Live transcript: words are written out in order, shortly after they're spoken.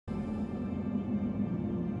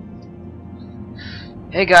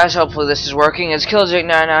Hey guys, hopefully this is working. It's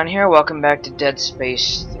Killjake99 here. Welcome back to Dead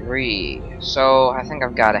Space 3. So, I think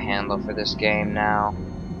I've got a handle for this game now.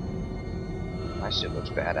 My suit looks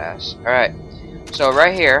badass. Alright, so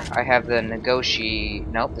right here, I have the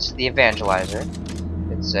Nope, this is the Evangelizer.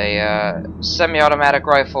 It's a semi-automatic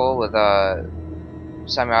rifle with a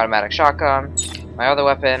semi-automatic shotgun. My other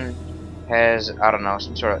weapon has, I don't know,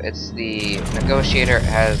 some sort of, it's the Negotiator. It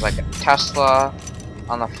has like a Tesla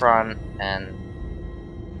on the front and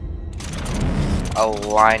a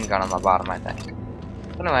line gun on the bottom, I think.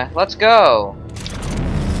 Anyway, let's go!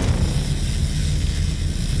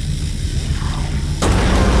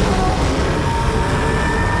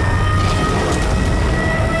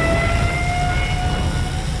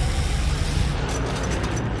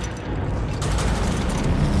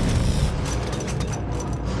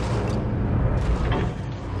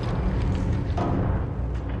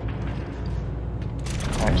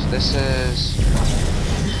 Alright, so this is...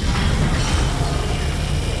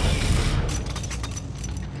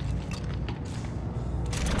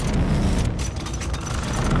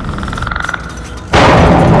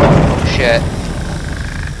 shit.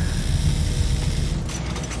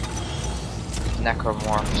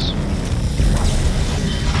 Necromorphs.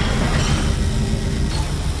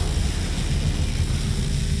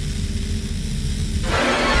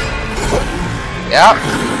 Yep.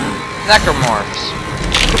 Necromorphs.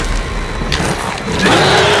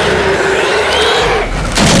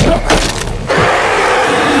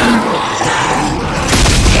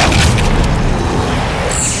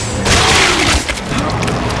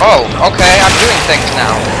 Oh, okay, I'm doing things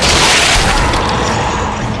now.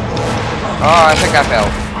 Oh, I think I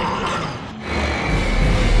failed.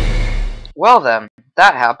 Well then,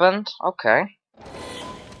 that happened. Okay.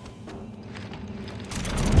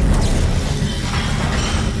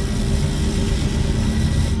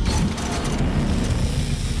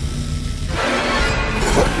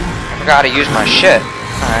 I forgot how to use my shit.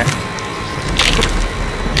 Alright.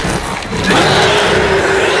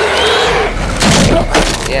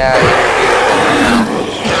 Yeah, you're beautiful.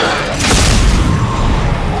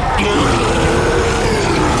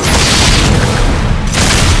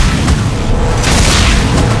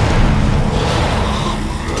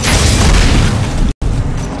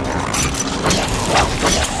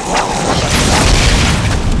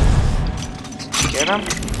 Get him?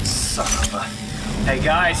 Son of a... Hey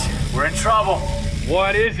guys, we're in trouble.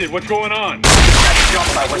 What is it? What's going on? We got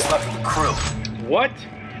jumped by what's left of the crew. What?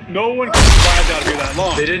 No one can survive out here that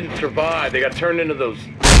long. They didn't survive. They got turned into those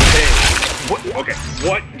things. What? Okay,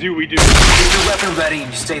 what do we do? Keep your weapon ready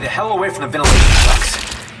and you stay the hell away from the ventilation ducts.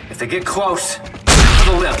 If they get close, shoot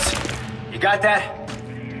for the limbs. You got that?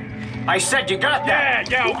 I said you got that!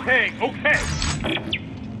 Yeah, okay.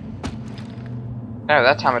 No,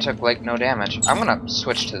 that time I took like no damage. I'm gonna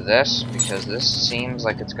switch to this because this seems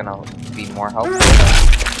like it's gonna be more helpful.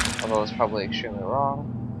 Although it's probably extremely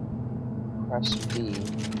wrong. Press B.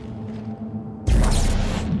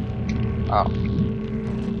 Oh.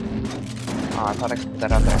 Oh, I thought I could put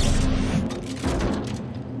that out there.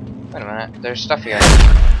 Wait a minute, there's stuff here.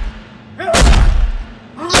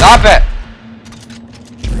 Stop it!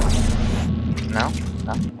 No?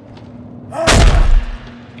 No.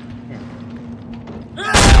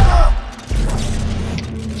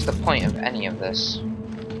 What's the point of any of this?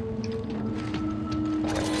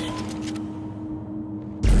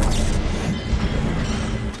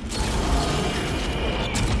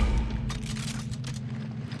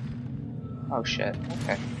 Oh shit,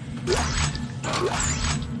 okay.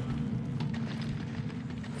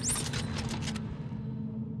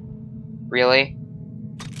 Really?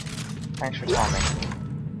 Thanks for telling me.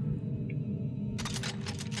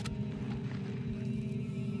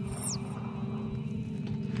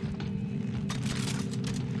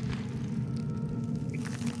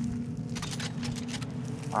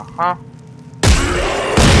 Uh-huh.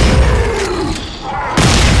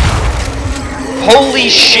 Holy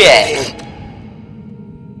shit!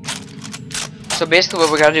 So basically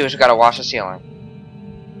what we gotta do is we gotta wash the ceiling.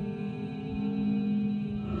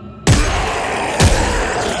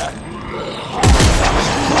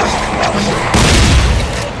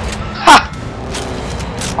 Ha!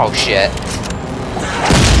 Oh shit.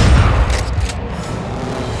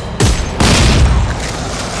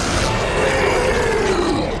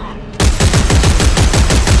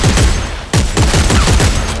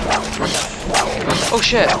 Oh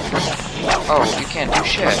shit! Oh, you can't do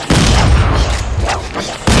shit.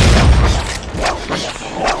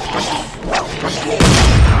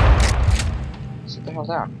 Sit the hell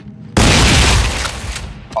down.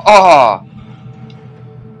 Oh!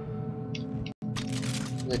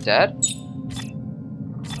 Is it dead?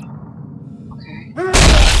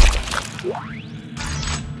 I'm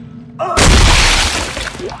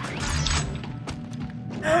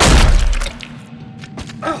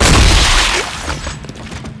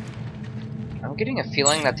getting a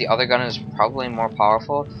feeling that the other gun is probably more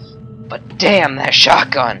powerful, but damn that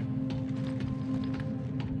shotgun!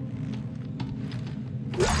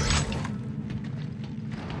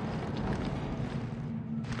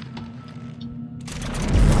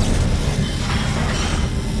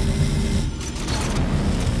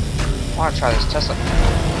 I want to try this Tesla.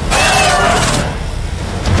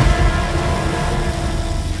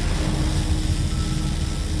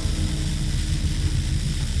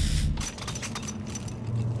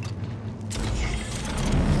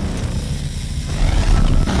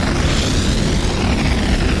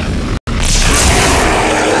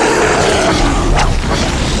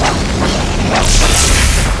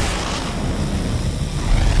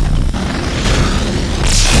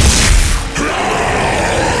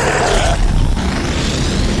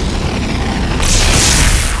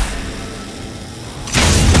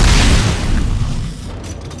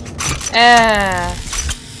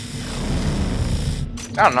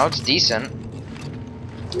 I don't know, it's decent.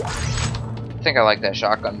 I think I like that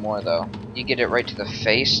shotgun more though. You get it right to the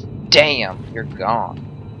face, damn, you're gone.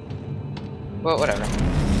 But whatever.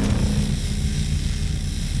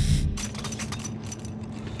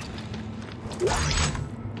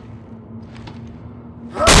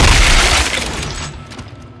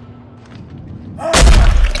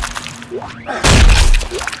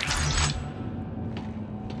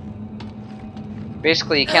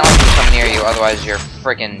 Basically, you can't let them come near you, otherwise you're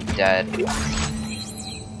friggin' dead.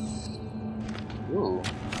 Ooh.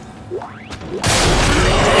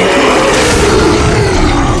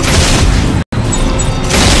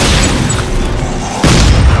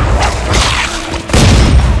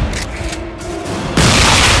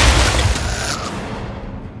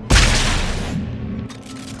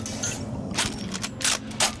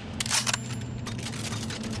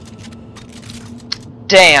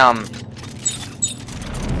 Damn!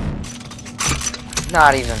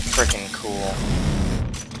 Not even freaking cool.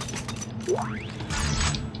 Well,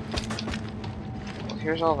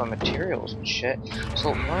 here's all the materials and shit.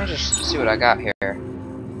 So let me just see what I got here.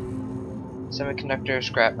 Semiconductor,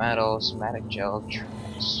 scrap metal, somatic gel,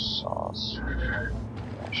 sauce.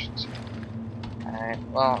 Alright,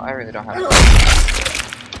 well, I really don't have to.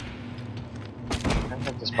 I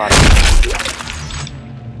think this body.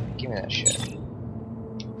 Give me that shit.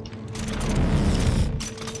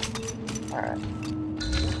 Alright.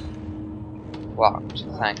 Locked.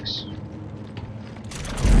 Thanks.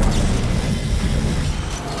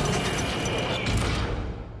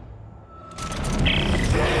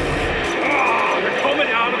 They're coming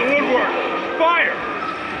out of the woodwork! Fire!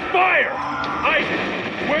 Fire!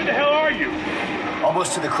 Isaac, where the hell are you?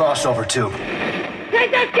 Almost to the crossover tube. They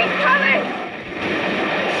just keep coming!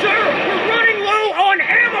 Sir, we're running low on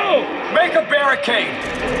ammo! Make a barricade!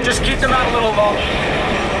 Just keep them out a little longer.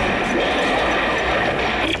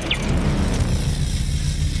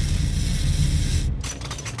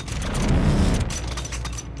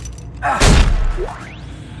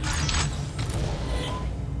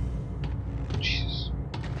 Jesus.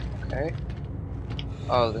 Okay.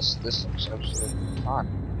 Oh, this looks absolutely fun.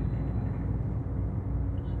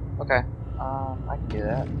 Okay. I can do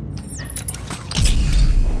that.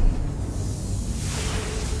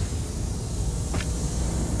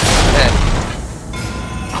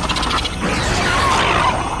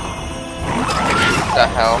 What the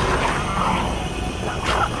hell?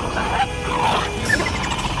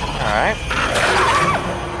 Alright.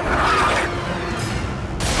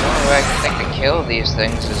 The only way I can think to kill these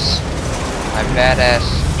things is my badass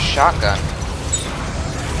shotgun.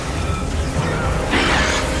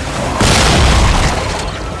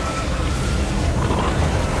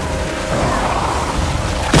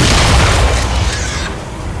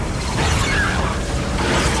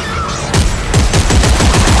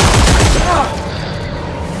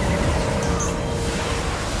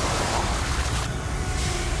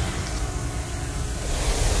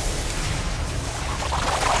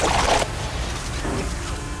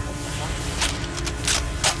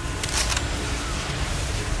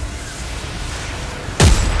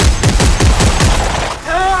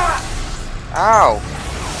 Ow!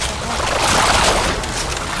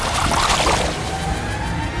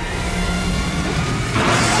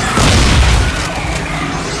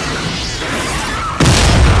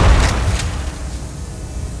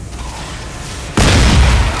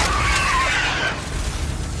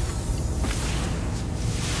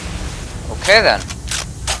 Okay then.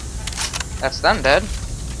 That's them dead.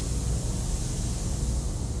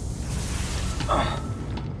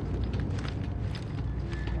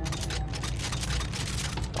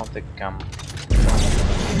 the gum.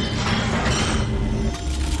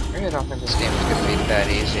 I really don't think this game is gonna be that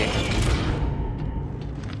easy.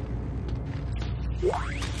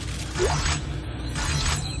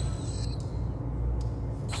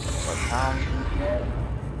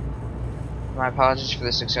 My apologies for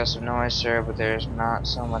this excessive noise, sir, but there's not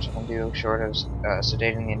so much I can do short of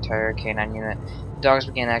sedating the entire canine unit. The dogs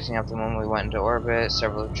began acting up the moment we went into orbit.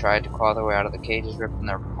 Several have tried to claw their way out of the cages, ripping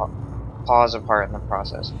their paws apart in the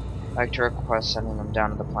process. I'd like to request sending them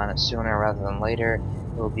down to the planet sooner rather than later.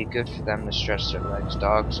 It will be good for them to stretch their legs.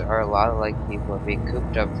 Dogs are a lot like people, and being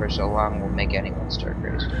cooped up for so long will make anyone start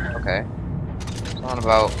crazy. Okay. Something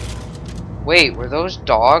about... Wait, were those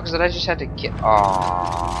dogs that I just had to kill?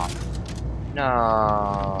 Aww.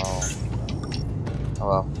 No. Oh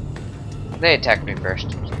well. They attacked me first.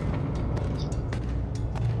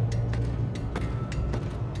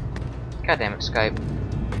 God damn it, Skype.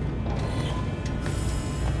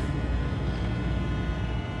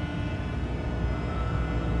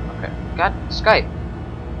 Okay. God, Skype.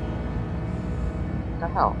 What the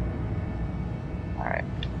hell? Alright.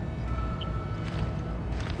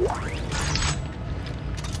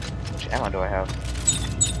 Which ammo do I have?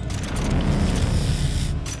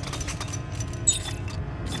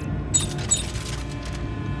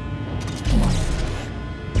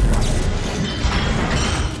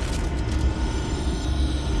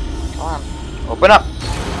 Come on. Open up!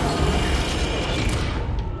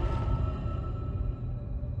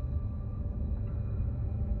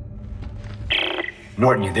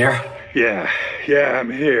 Norton, you there? Yeah, I'm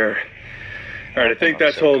here. Alright, I think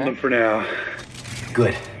that's holding them for now.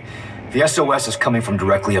 Good. The SOS is coming from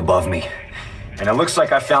directly above me. And it looks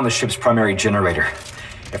like I found the ship's primary generator.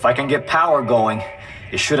 If I can get power going,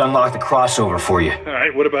 it should unlock the crossover for you.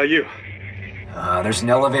 Alright, what about you? There's an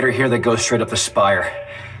elevator here that goes straight up the spire.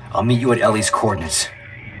 I'll meet you at Ellie's coordinates.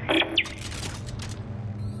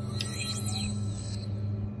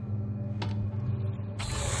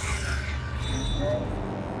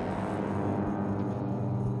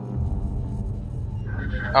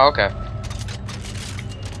 Oh, okay.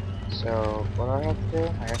 So, what do I have to do?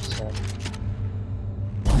 I have to...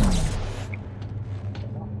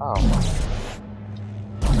 Oh.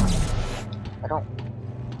 I don't...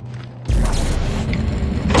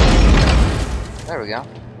 There we go.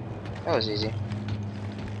 That was easy.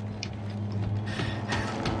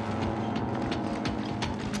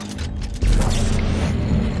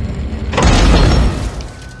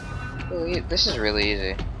 Ooh, this is really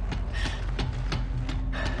easy.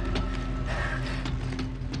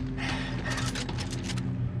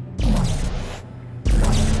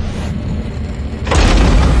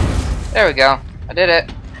 There we go. I did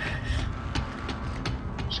it.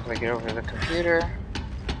 Just gonna get over to the computer.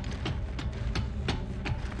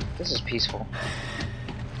 This is peaceful.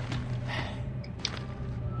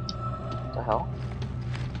 What the hell?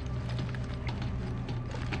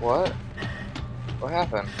 What? What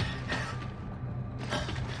happened?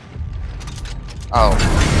 Oh.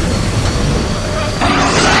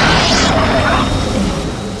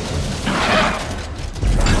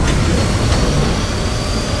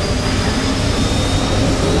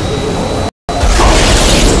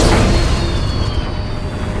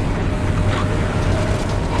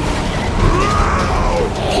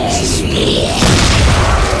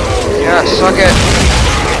 Yeah, suck it.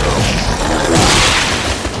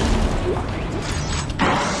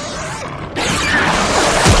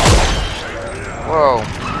 Whoa.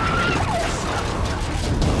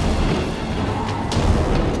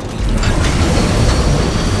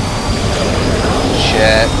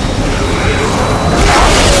 Shit.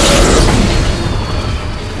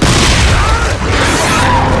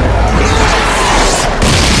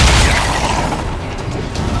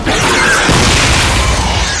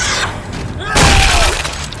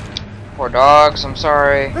 Poor dogs, I'm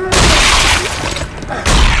sorry.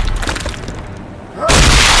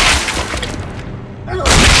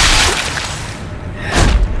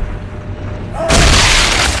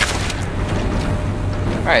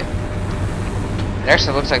 Alright.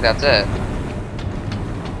 Actually, looks like that's it.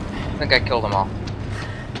 I think I killed them all.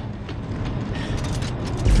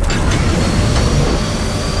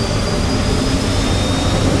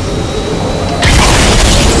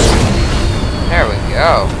 There we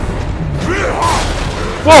go.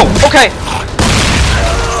 Whoa! Okay!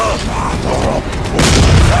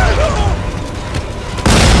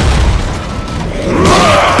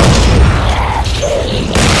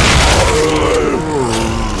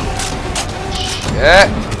 Shit!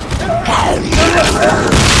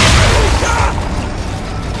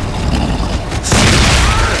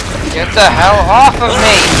 Get the hell off of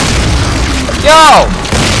me! Yo!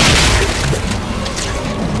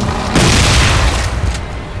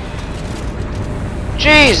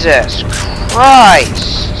 Jesus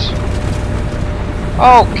Christ!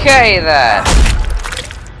 Okay then.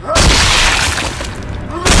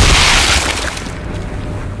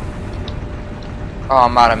 Oh,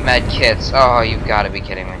 I'm out of med kits. Oh, you've got to be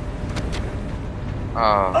kidding me.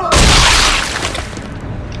 Oh.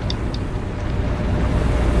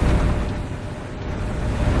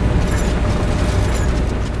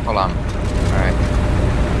 Hold on. Alright.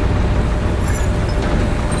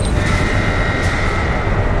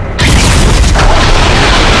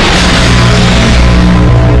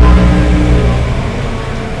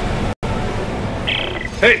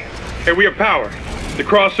 Hey, we have power. The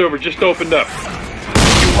crossover just opened up.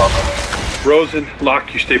 You're welcome. Rosen,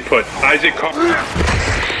 Locke, you stay put. Issac Clarke.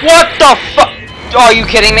 What the fuck? Are you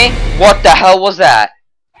kidding me? What the hell was that?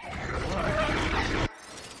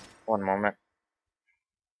 One moment.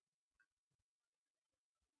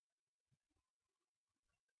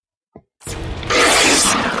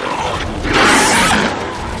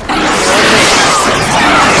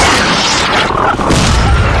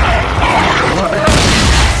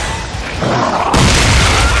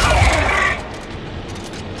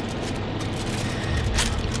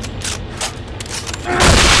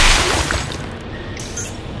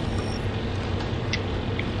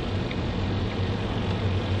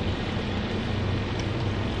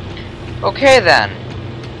 Okay then.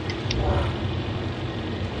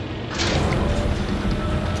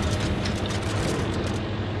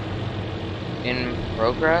 In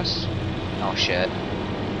progress? Oh shit.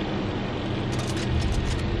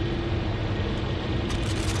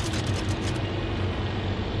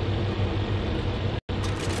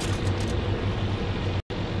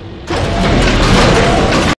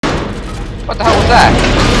 What the hell was that?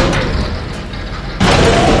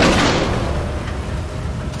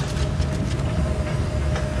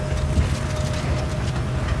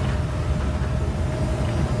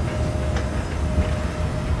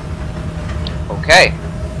 Okay.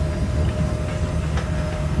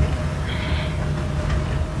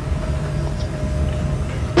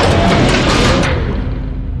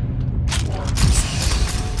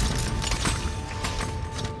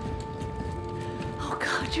 Oh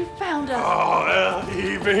God, you found us. Oh,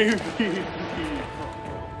 Ellie, baby.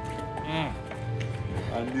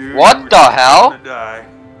 I knew What you were the hell? gonna die.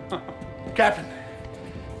 Captain,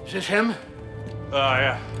 is this him?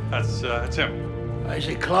 Yeah, that's him.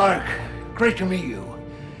 Issac Clarke. Great to meet you.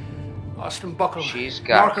 Austin Buckle. She's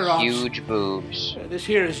got Marker Ops. huge boobs. This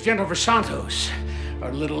here is Jennifer Santos,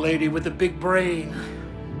 our little lady with the big brain.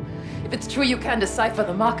 If it's true you can decipher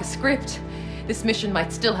the marker script, this mission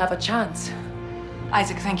might still have a chance.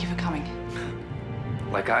 Isaac, thank you for coming.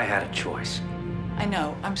 Like I had a choice. I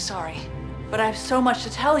know, I'm sorry. But I have so much to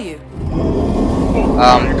tell you.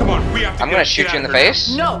 Come on, we have to I'm gonna shoot you in the face.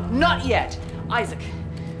 No, not yet. Isaac,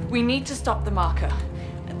 we need to stop the marker.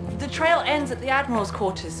 The trail ends at the Admiral's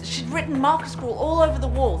quarters. She'd written marker scroll all over the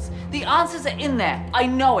walls. The answers are in there. I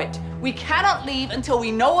know it. We cannot leave until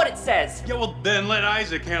we know what it says. Yeah, well, then let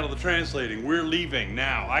Isaac handle the translating. We're leaving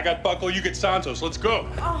now. I got Buckle, you get Santos. Let's go.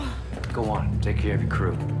 Oh. Go on, take care of your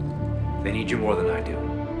crew. They need you more than I do.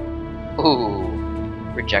 Ooh.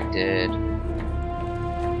 Rejected.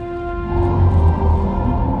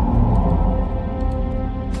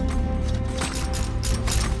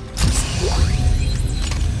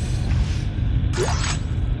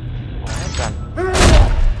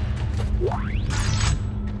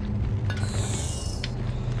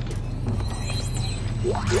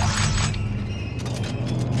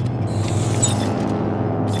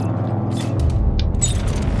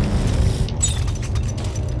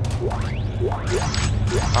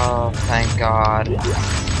 Oh, thank God.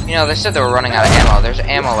 You know, they said they were running out of ammo. There's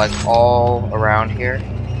ammo, like, all around here.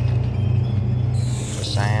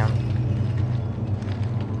 Just saying.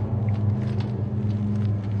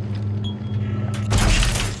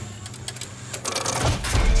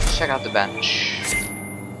 Check out the bench.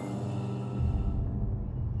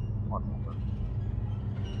 One moment.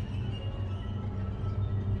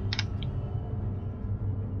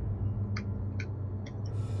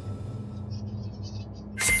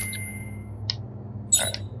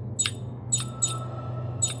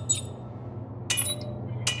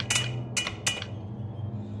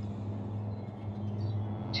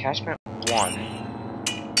 Attachment 1.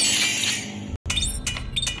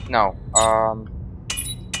 No,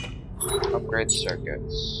 upgrade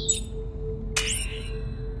circuits.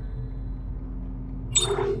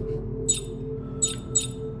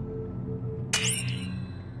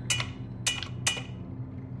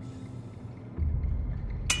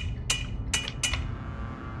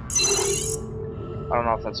 I don't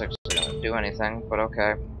know if that's actually gonna do anything, but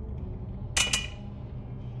okay.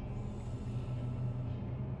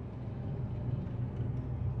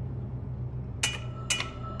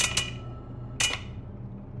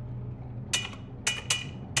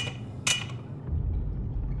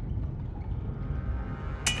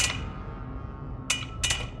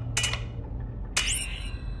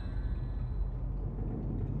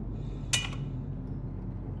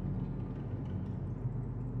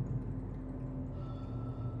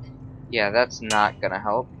 Yeah, that's not gonna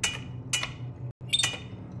help.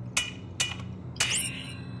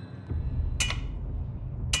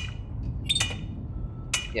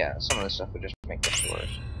 Yeah, some of this stuff would just make this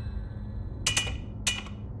worse.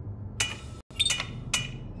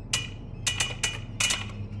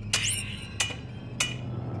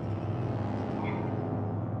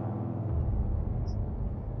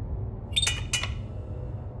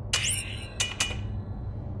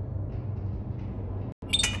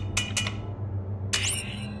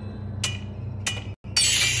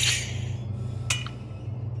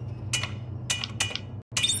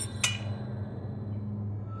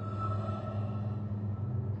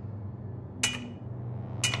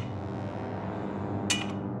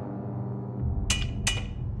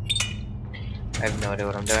 I have no idea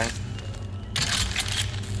what I'm doing.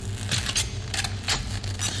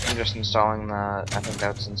 I'm just installing the... I think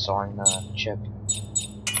that's installing the chip.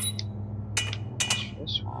 That's for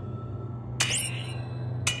this one.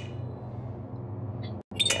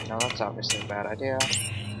 Yeah, no, that's obviously a bad idea.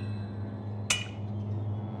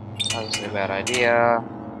 Obviously a bad idea.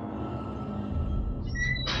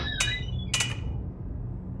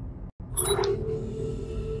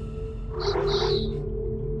 What's this?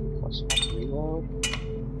 Plus one reload.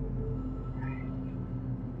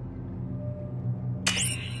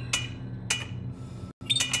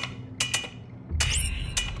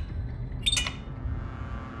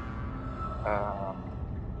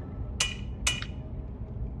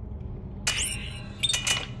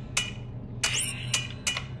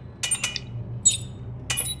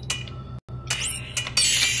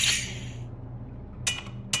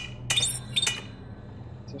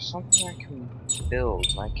 There's something I can build,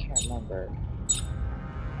 but I can't remember.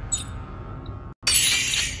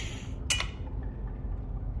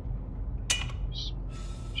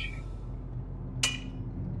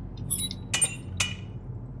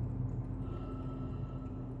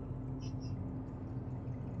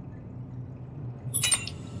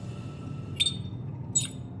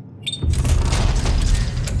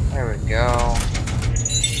 There we go.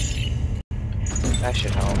 That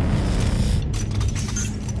should help.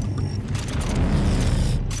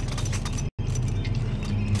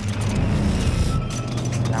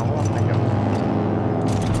 Now where am I going?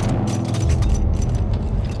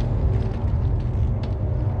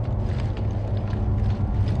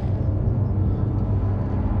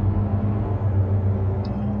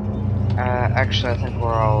 Actually, I think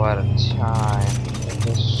we're all out of time for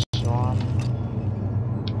this one.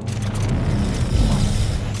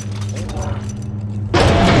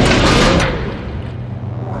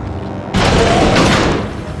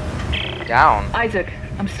 Down. Isaac,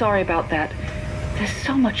 I'm sorry about that. There's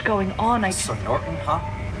so much going on. So Norton, huh?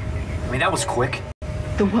 I mean, that was quick.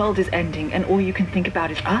 The world is ending, and all you can think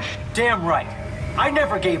about is us? Damn right. I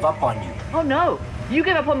never gave up on you. Oh no, you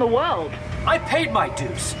gave up on the world. I paid my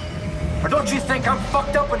dues. Or don't you think I'm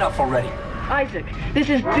fucked up enough already? Isaac, this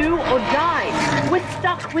is do or die. We're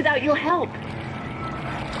stuck without your help.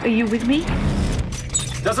 Are you with me?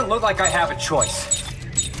 Doesn't look like I have a choice.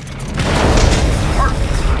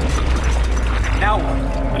 Now what?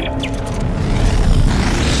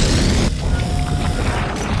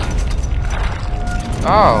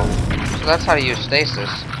 Oh, so that's how to use stasis.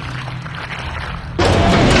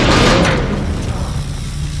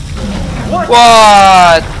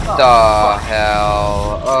 What the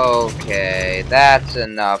hell? Okay, that's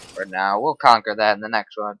enough for now. We'll conquer that in the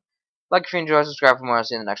next one. Like if you enjoy, subscribe for more. I'll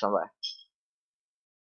see you in the next one. Bye.